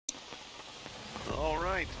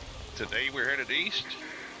Today we're headed east,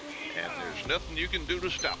 and there's nothing you can do to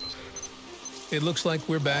stop us. It looks like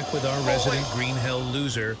we're back with our resident green hell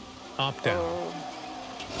loser, Op-Down.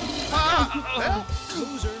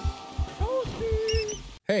 Loser.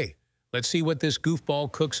 Hey, let's see what this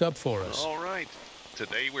goofball cooks up for us. All right.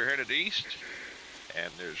 Today we're headed east,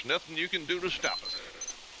 and there's nothing you can do to stop us.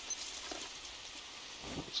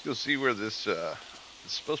 Let's go see where this,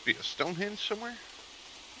 it's supposed to be a Stonehenge somewhere.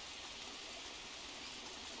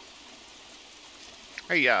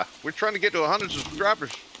 Hey, we're trying to get to 100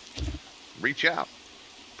 subscribers. Reach out.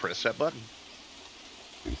 Press that button.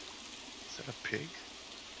 Is that a pig?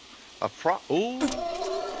 A frog? Ooh.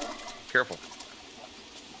 Careful.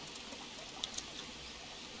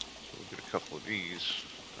 So we'll get a couple of these.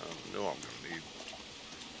 I know I'm going to need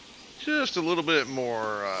just a little bit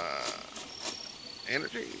more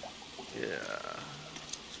energy. Yeah.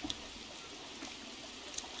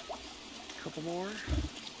 A couple more.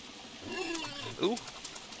 Ooh.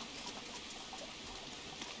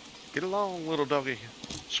 Get along, little doggy.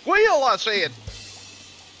 Squeal, I said.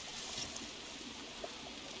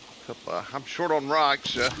 I'm short on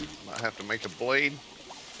rocks. Might have to make a blade.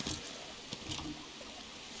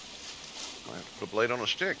 Might have to put a blade on a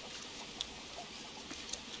stick.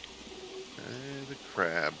 And the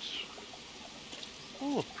crabs.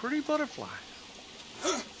 Oh, a pretty butterfly.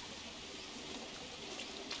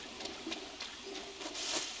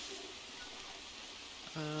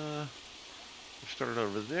 We started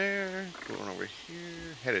over there, going over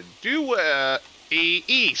here, headed due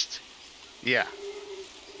east. Yeah.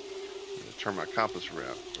 I'm gonna turn my compass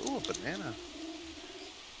around. Oh, a banana.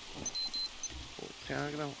 Yeah,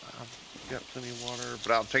 I've got plenty of water,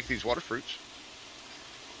 but I'll take these water fruits.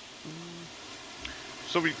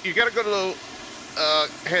 So you gotta go to the,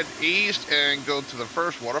 head east and go to the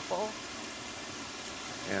first waterfall.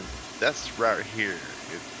 And that's right here.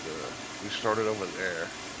 We started over there,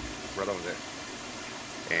 right over there.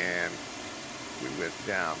 And we went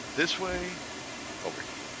down this way, over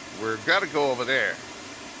here. We've got to go over there.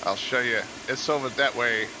 I'll show you. It's over that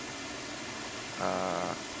way.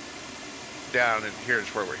 Down and here's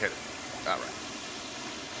where we're headed. All right.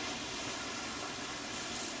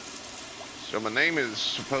 So my name is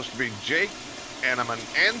supposed to be Jake, and I'm an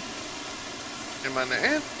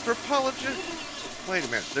anthropologist. Wait a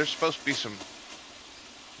minute. There's supposed to be some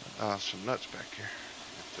nuts back here.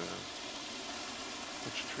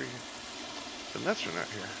 Which tree? The nuts are not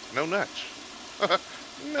here. No nuts.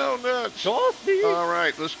 No nuts. All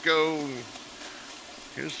right, let's go.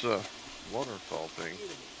 Here's the waterfall thing.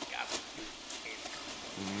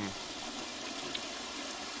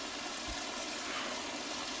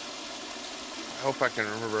 I hope I can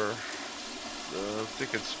remember. I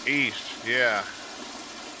think it's east. Yeah.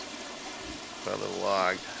 By the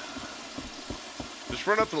log. Just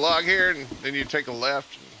run up the log here, and then you take a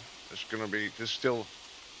left. And it's gonna be just still.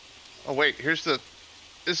 Oh wait, this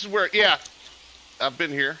is where. Yeah, I've been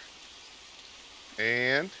here.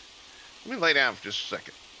 And let me lay down for just a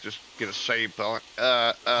second. Just get a save point.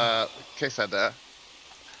 In case I die.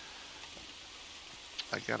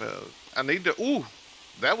 I need to. Ooh,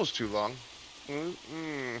 that was too long.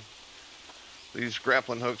 These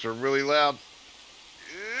grappling hooks are really loud.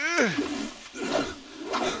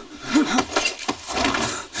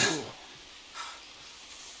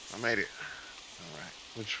 I made it. All right.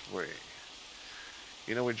 Which way?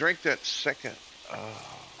 You know, we drank that second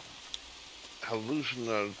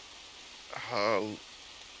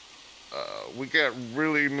we got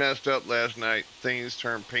really messed up last night. Things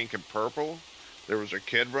turned pink and purple. There was a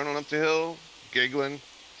kid running up the hill, giggling.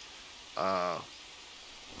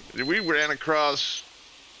 We ran across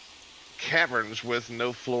caverns with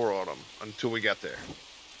no floor on them until we got there.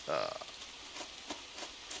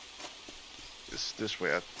 This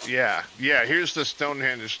way. Yeah. Here's the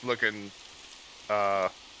Stonehenge looking.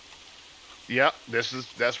 Yeah,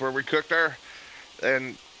 that's where we cooked our.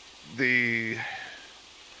 And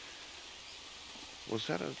was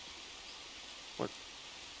that what?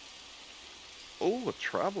 Oh, a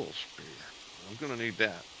tribal spear. I'm gonna need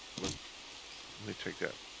that. Let me take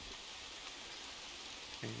that.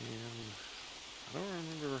 And I don't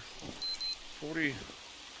remember 40.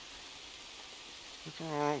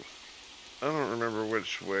 I don't remember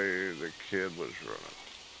which way the kid was running.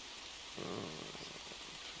 To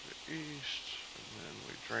the east, and then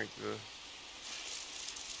we drank the.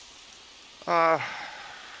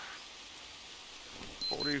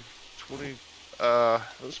 40, 20.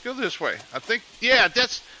 Let's go this way. I think. Yeah,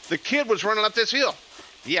 that's the kid was running up this hill.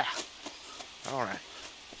 Yeah. All right.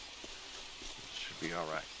 Should be all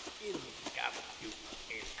right.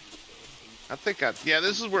 I think yeah,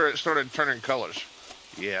 this is where it started turning colors.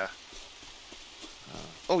 Yeah.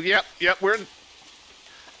 Oh, yep, we're in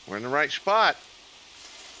the right spot.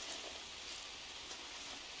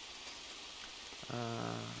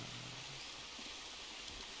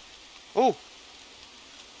 Oh.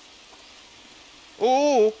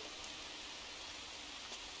 Oh.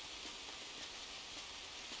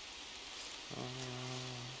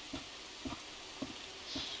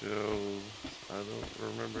 So I don't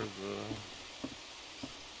remember the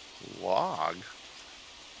log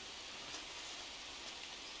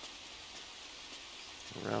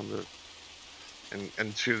around it,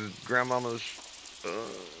 and to grandmama's.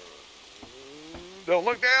 Don't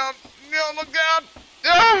look down! Don't look down!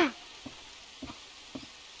 Ah!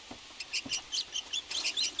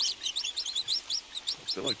 I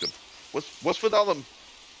feel like the what's with all them?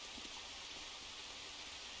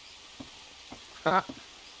 Ha!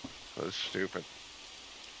 That's stupid.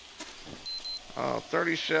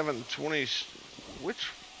 3720.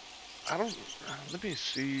 Which I don't. Let me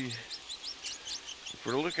see. If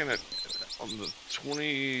we're looking at on the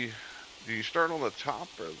 20, do you start on the top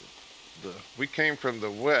or the? We came from the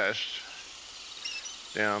west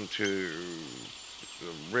down to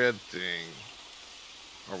the red thing.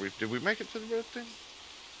 Did we make it to the red thing?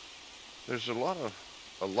 There's a lot of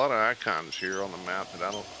icons here on the map that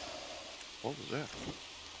I don't. What was that?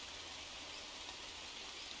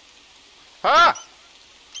 Ha!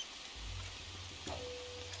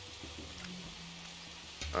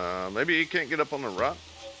 Maybe he can't get up on the rock.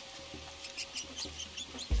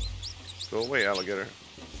 Go away, alligator.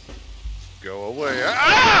 Go away.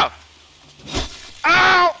 Ah!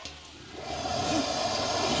 Ow!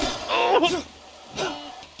 Oh!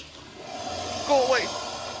 Go away.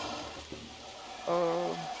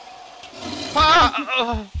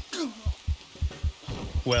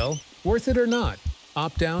 Well, worth it or not,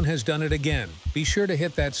 Opdown has done it again. Be sure to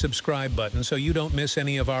hit that subscribe button so you don't miss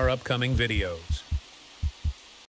any of our upcoming videos.